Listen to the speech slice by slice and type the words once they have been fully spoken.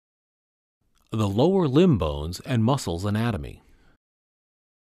The lower limb bones and muscles anatomy.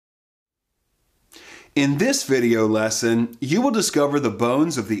 In this video lesson, you will discover the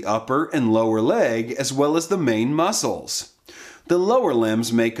bones of the upper and lower leg as well as the main muscles. The lower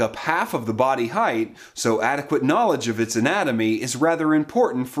limbs make up half of the body height, so adequate knowledge of its anatomy is rather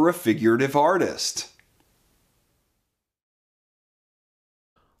important for a figurative artist.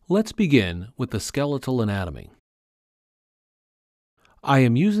 Let's begin with the skeletal anatomy. I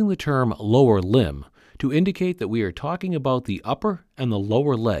am using the term lower limb to indicate that we are talking about the upper and the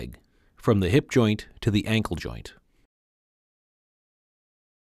lower leg, from the hip joint to the ankle joint.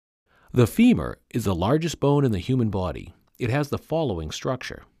 The femur is the largest bone in the human body. It has the following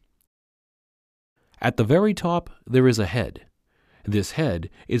structure. At the very top, there is a head. This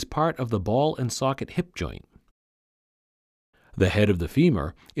head is part of the ball and socket hip joint. The head of the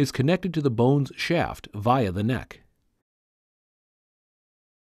femur is connected to the bone's shaft via the neck.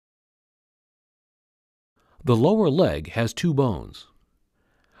 The lower leg has two bones.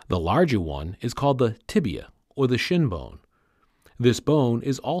 The larger one is called the tibia, or the shinbone. This bone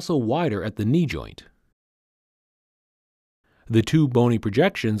is also wider at the knee joint. The two bony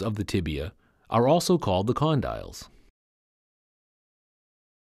projections of the tibia are also called the condyles.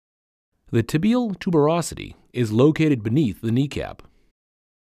 The tibial tuberosity is located beneath the kneecap.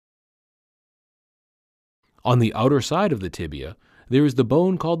 On the outer side of the tibia, there is the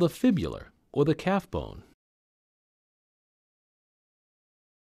bone called the fibula, or the calf bone.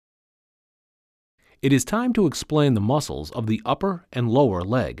 It is time to explain the muscles of the upper and lower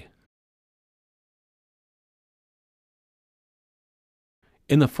leg.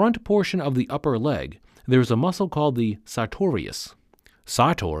 In the front portion of the upper leg, there is a muscle called the sartorius.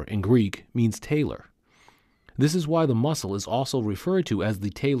 Sartor in Greek means tailor. This is why the muscle is also referred to as the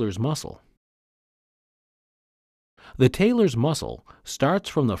tailor's muscle. The tailor's muscle starts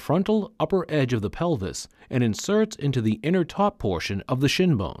from the frontal upper edge of the pelvis and inserts into the inner top portion of the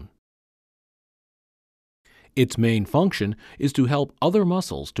shin bone. Its main function is to help other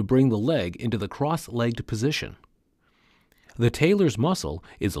muscles to bring the leg into the cross-legged position. The tailor's muscle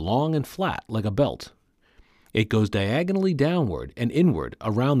is long and flat like a belt. It goes diagonally downward and inward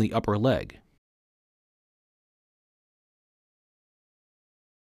around the upper leg.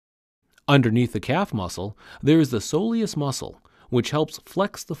 Underneath the calf muscle, there is the soleus muscle, which helps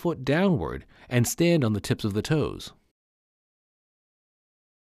flex the foot downward and stand on the tips of the toes.